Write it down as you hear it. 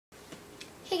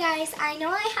Hey guys, I know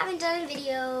I haven't done a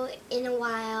video in a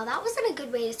while. That wasn't a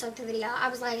good way to start the video. I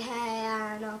was like, hey,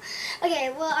 I don't know.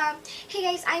 Okay, well, hey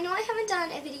guys, I know I haven't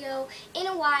done a video in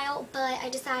a while, but I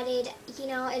decided,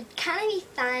 it'd kind of be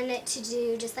fun to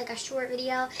do just like a short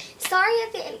video. Sorry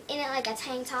if it in it like a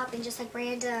tank top and just like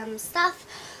random stuff.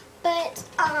 But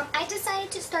I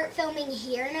decided to start filming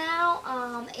here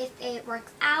now, if it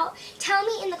works out. Tell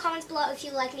me in the comments below if you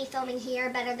like me filming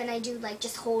here better than I do like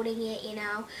just holding it,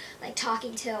 like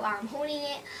talking to holding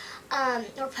it,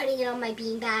 or putting it on my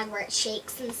beanbag where it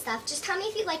shakes and stuff. Just tell me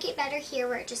if you like it better here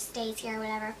where it just stays here or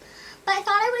whatever. But I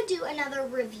thought I would do another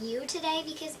review today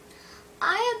because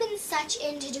I have been such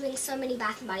into doing so many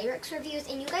Bath & Body Works reviews,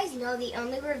 and you guys know the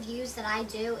only reviews that I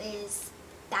do is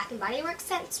Bath & Body Works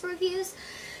scents reviews.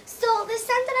 So the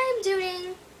scent that I'm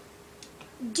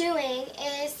doing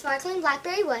is Sparkling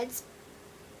Blackberry Woods.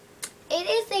 It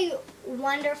is a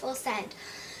wonderful scent.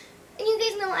 And you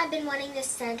guys know I've been wanting this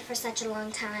scent for such a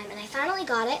long time, and I finally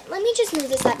got it. Let me just move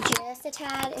this up just a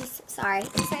tad. Sorry,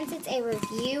 since it's a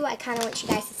review, I kind of want you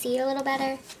guys to see it a little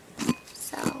better.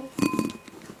 So,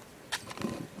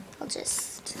 I'll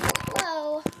just,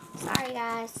 whoa, sorry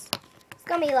guys. It's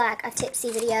gonna be like a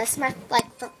tipsy video. It's my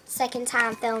second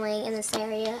time filming in this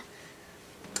area.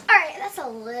 Alright, that's a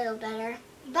little better.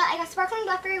 But I got Sparkling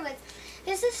Blackberry Woods.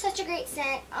 This is such a great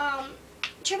scent. I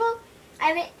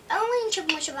have it only in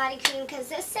Triple Moisture Body Cream because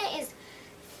this scent is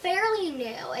fairly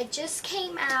new. It just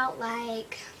came out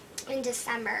like in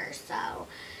December, so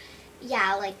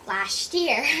yeah, like last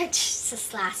year,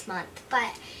 just last month.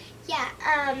 But yeah,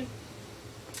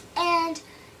 and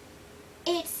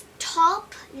its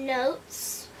top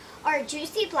notes are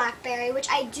juicy blackberry, which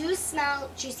I do smell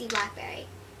juicy blackberry.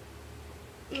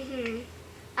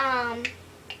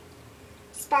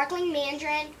 Sparkling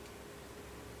mandarin.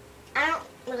 I don't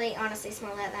really honestly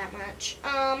smell that much.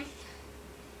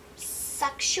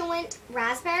 Succulent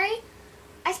raspberry.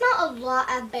 I smell a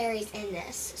lot of berries in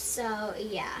this, so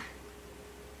yeah.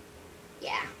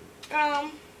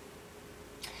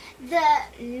 The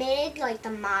mid, like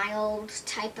the mild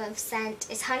type of scent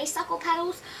is honeysuckle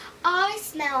petals. I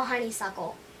smell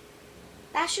honeysuckle.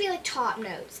 That should be like top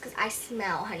notes because I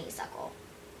smell honeysuckle.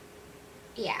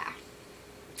 Yeah.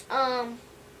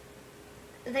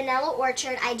 Vanilla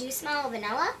orchard. I do smell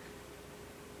vanilla.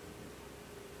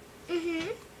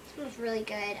 Smells really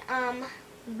good.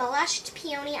 Blushed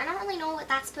peony. I don't really know what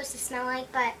that's supposed to smell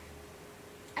like, but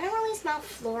I don't really smell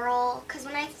floral, because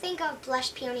when I think of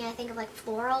blushed peony, I think of like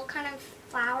floral kind of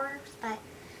flowers, but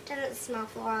it doesn't smell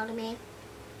floral to me.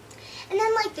 And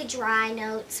then like the dry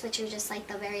notes, which are just like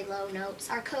the very low notes,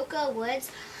 are Cocoa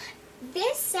Woods.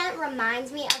 This scent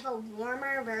reminds me of a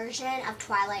warmer version of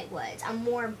Twilight Woods, a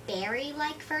more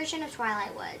berry-like version of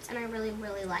Twilight Woods, and I really,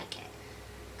 really like it.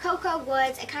 Cocoa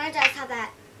Woods, it kind of does have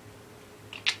that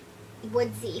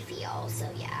woodsy feel, so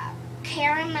yeah.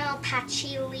 Caramel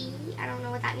patchouli, I don't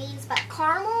know what that means, but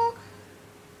caramel,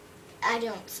 I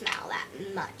don't smell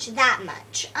that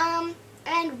much.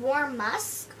 And warm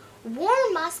musk.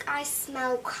 Warm musk I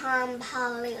smell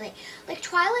completely. Like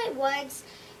Twilight Woods,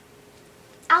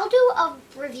 I'll do a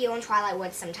review on Twilight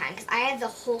Woods sometime because I have the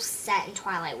whole set in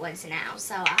Twilight Woods now,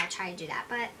 so I'll try to do that.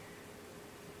 But,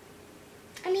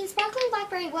 I mean, Sparkling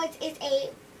Blackberry Woods is a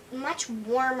much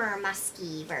warmer,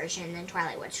 musky version than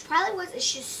Twilight Woods. Twilight Woods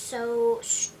is just so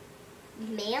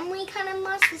manly kind of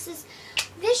musk.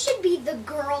 This should be the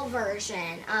girl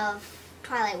version of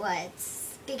Twilight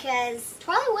Woods, because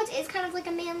Twilight Woods is kind of like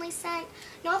a manly scent.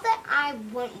 Not that I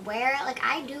wouldn't wear it. Like,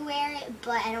 I do wear it,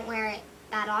 but I don't wear it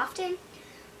that often.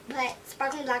 But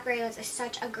Sparkling Blackberry Woods is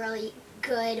such a girly,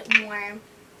 good, warm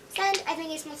scent. I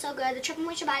think it smells so good. The Triple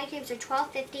Moisture Body Creams are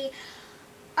 $12.50.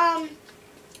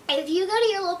 If you go to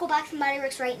your local Bath & Body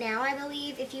Works right now, I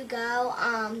believe, if you go,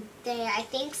 they, I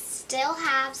think, still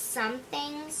have some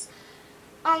things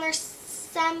on their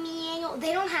semi-annual.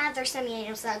 They don't have their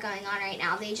semi-annual sale going on right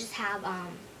now. They just have,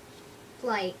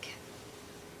 like,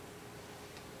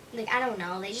 I don't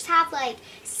know. They just have, like,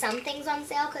 some things on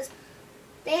sale, because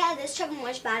they had this Triple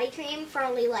Moisture Body Cream for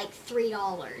only like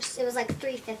 $3. It was like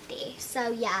 $3.50.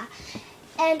 So yeah,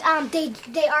 and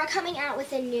they are coming out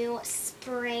with a new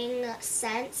spring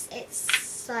scent.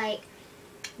 It's like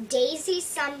daisy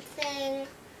something,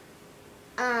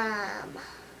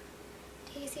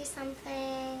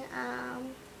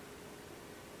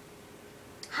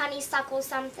 honeysuckle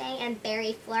something, and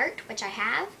berry flirt, which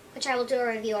I will do a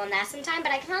review on that sometime.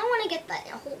 But I kind of want to get the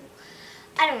whole,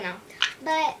 I don't know,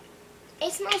 but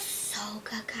it smells so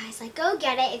good, guys. Like, go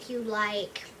get it if you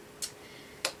like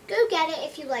go get it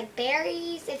if you like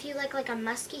berries, if you like a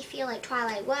musky feel like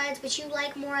Twilight Woods, but you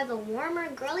like more of a warmer,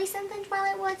 girly scent than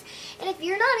Twilight Woods. And if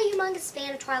you're not a humongous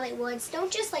fan of Twilight Woods,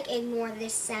 don't just like ignore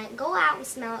this scent. Go out and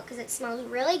smell it because it smells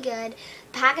really good.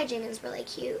 The packaging is really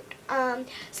cute. Sorry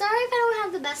if I don't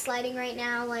have the best lighting right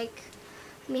now. Like,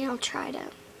 I mean, I'll try to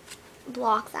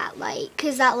block that light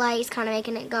because that light is kind of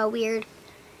making it go weird.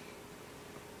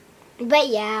 But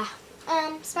yeah,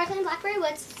 Sparkling Blackberry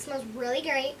Woods smells really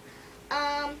great.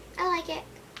 I like it.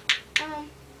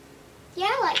 Yeah,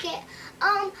 I like it.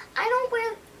 I don't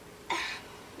wear,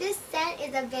 this scent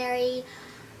is a very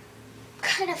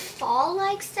kind of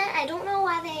fall-like scent. I don't know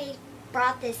why they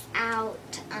brought this out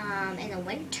in the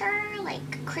winter,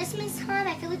 like Christmas time.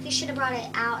 I feel like they should have brought it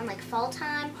out in like fall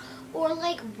time or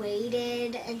like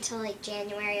waited until like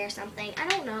January or something. I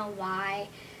don't know why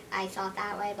I thought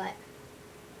that way, but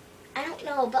I don't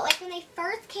know, but like when they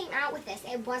first came out with this,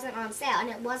 it wasn't on sale, and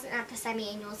it wasn't at the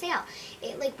semi-annual sale.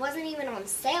 It like wasn't even on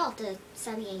sale at the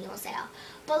semi-annual sale.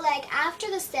 But like after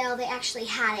the sale, they actually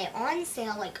had it on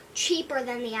sale, like cheaper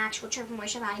than the actual Triple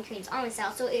Moisture Body Creams on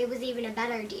sale, so it was even a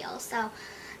better deal. So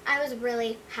I was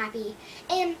really happy.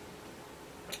 And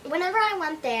whenever I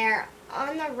went there,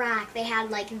 on the rack, they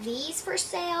had like these for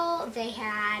sale. They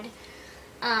had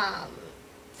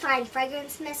Fine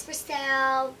Fragrance Mist for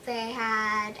sale. They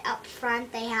had up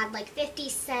front, they had like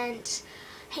 50-cent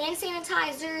hand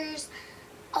sanitizers.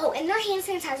 Oh, and their hand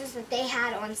sanitizers that they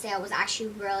had on sale was actually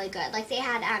really good. Like they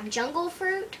had jungle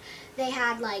fruit, they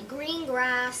had like green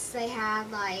grass, they had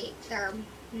like their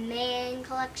man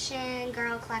collection,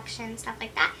 girl collection, stuff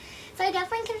like that. So I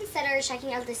definitely consider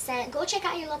checking out this scent. Go check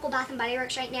out your local Bath & Body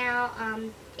Works right now.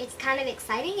 It's kind of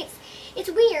exciting.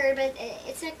 It's weird, but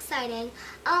it's exciting.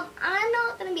 I'm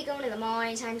not going to be going to the mall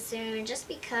anytime soon just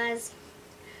because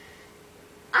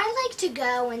I like to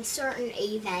go when certain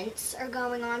events are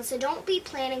going on. So don't be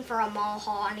planning for a mall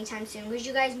haul anytime soon because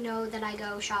you guys know that I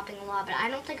go shopping a lot. But I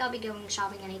don't think I'll be going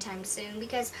shopping anytime soon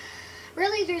because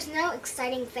really there's no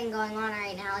exciting thing going on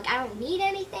right now. Like I don't need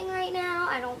anything right now.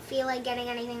 I don't feel like getting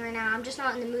anything right now. I'm just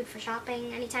not in the mood for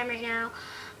shopping anytime right now.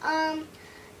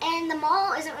 And the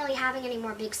mall isn't really having any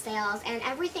more big sales, and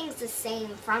everything's the same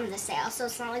from the sale, so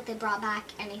it's not like they brought back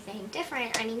anything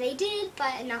different. I mean, they did,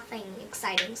 but nothing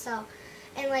exciting. So,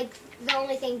 and like the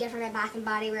only thing different at Bath &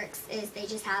 Body Works is they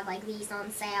just have like these on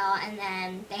sale, and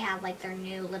then they have like their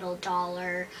new little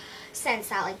dollar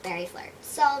scents out like Berry Flirt.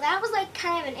 So that was like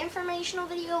kind of an informational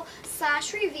video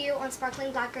 / review on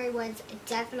Sparkling Blackberry Woods.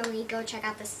 Definitely go check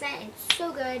out the scent. It's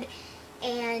so good.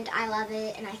 And I love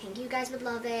it, and I think you guys would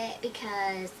love it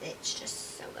because it's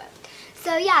just so good.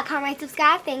 So yeah, comment,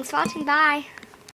 subscribe. Thanks for watching. Bye.